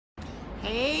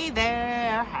Hey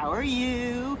there, how are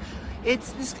you?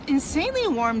 It's this insanely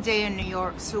warm day in New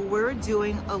York, so we're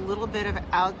doing a little bit of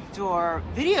outdoor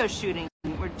video shooting.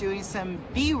 We're doing some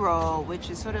B-roll,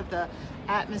 which is sort of the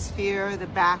atmosphere, the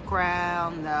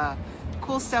background, the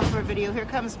cool stuff for a video. Here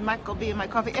comes Michael B and my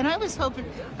coffee, and I was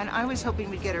hoping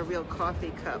we'd get a real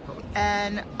coffee cup.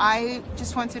 And I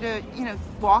just wanted to,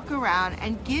 walk around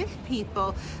and give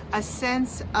people a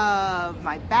sense of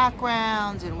my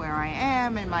background and where I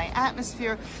am and my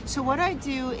atmosphere. So what I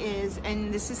do is,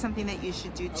 and this is something that you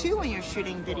should do too when you're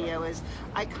shooting video, is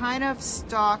I kind of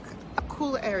stalk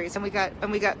cool areas. And we got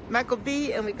Michael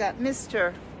B and we got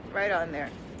Mr. right on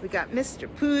there. We got Mr.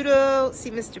 Poodle.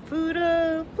 See Mr.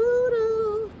 Poodle?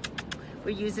 Poodle. We're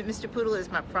using Mr. Poodle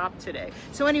as my prop today.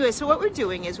 So anyway, so what we're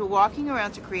doing is we're walking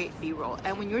around to create B-roll.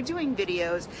 And when you're doing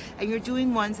videos and you're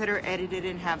doing ones that are edited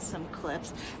and have some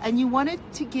clips, and you want it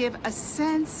to give a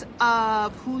sense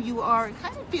of who you are and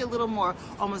kind of be a little more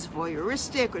almost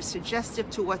voyeuristic or suggestive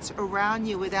to what's around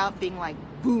you without being like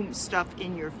boom stuff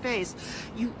in your face,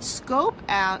 you scope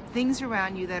out things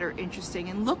around you that are interesting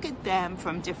and look at them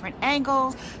from different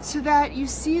angles so that you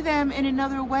see them in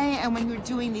another way. And when you're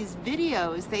doing these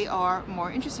videos, they are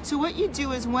more interesting. So what you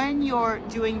do is when you're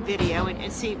doing video,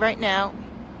 and see right now,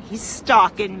 he's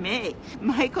stalking me.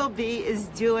 Michael B is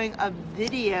doing a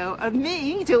video of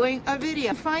me doing a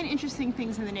video. Find interesting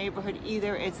things in the neighborhood.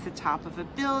 Either it's the top of a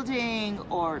building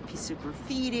or a piece of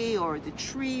graffiti or the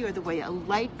tree or the way a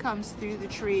light comes through the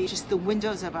tree, just the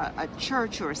windows of a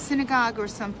church or a synagogue or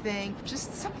something.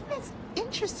 Just something that's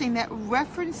interesting that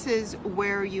references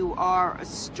where you are, a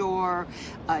store,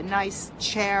 a nice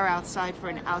chair outside for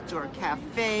an outdoor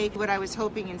cafe. What I was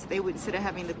hoping is they would, instead of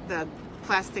having the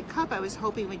plastic cup, I was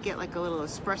hoping we'd get like a little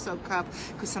espresso cup,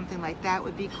 because something like that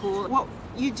would be cool. What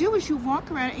you do is you walk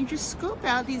around and you just scope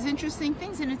out these interesting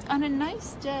things, and it's on a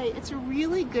nice day. It's a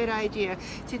really good idea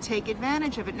to take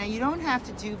advantage of it. Now, you don't have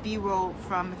to do B-roll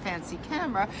from a fancy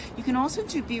camera. You can also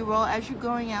do B-roll as you're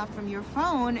going out from your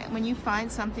phone. When you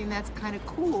find something that's kind of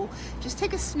cool, just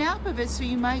take a snap of it so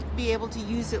you might be able to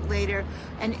use it later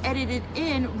and edit it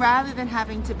in rather than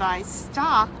having to buy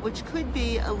stock, which could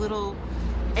be a little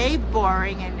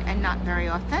boring and not very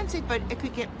authentic, but it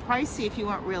could get pricey if you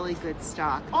want really good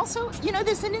stock. Also,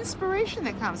 there's an inspiration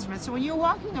that comes from it. So when you're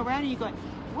walking around and you're going,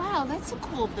 wow, that's a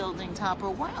cool building top, or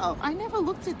wow, I never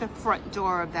looked at the front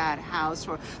door of that house,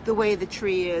 or the way the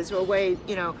tree is, or the way,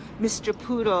 Mr.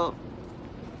 Poodle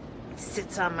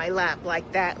sits on my lap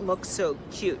like that, looks so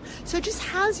cute. So just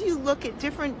as you look at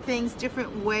different things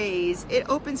different ways, it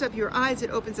opens up your eyes, it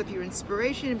opens up your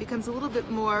inspiration, it becomes a little bit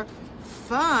more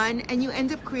fun, and you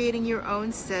end up creating your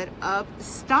own set of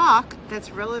stock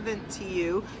that's relevant to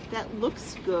you, that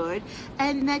looks good,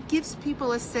 and that gives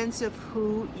people a sense of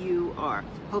who you are.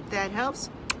 Hope that helps.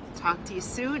 Talk to you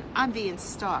soon. I'm being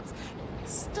stalked.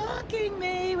 Stalking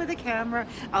me with a camera.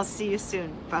 I'll see you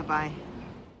soon. Bye-bye.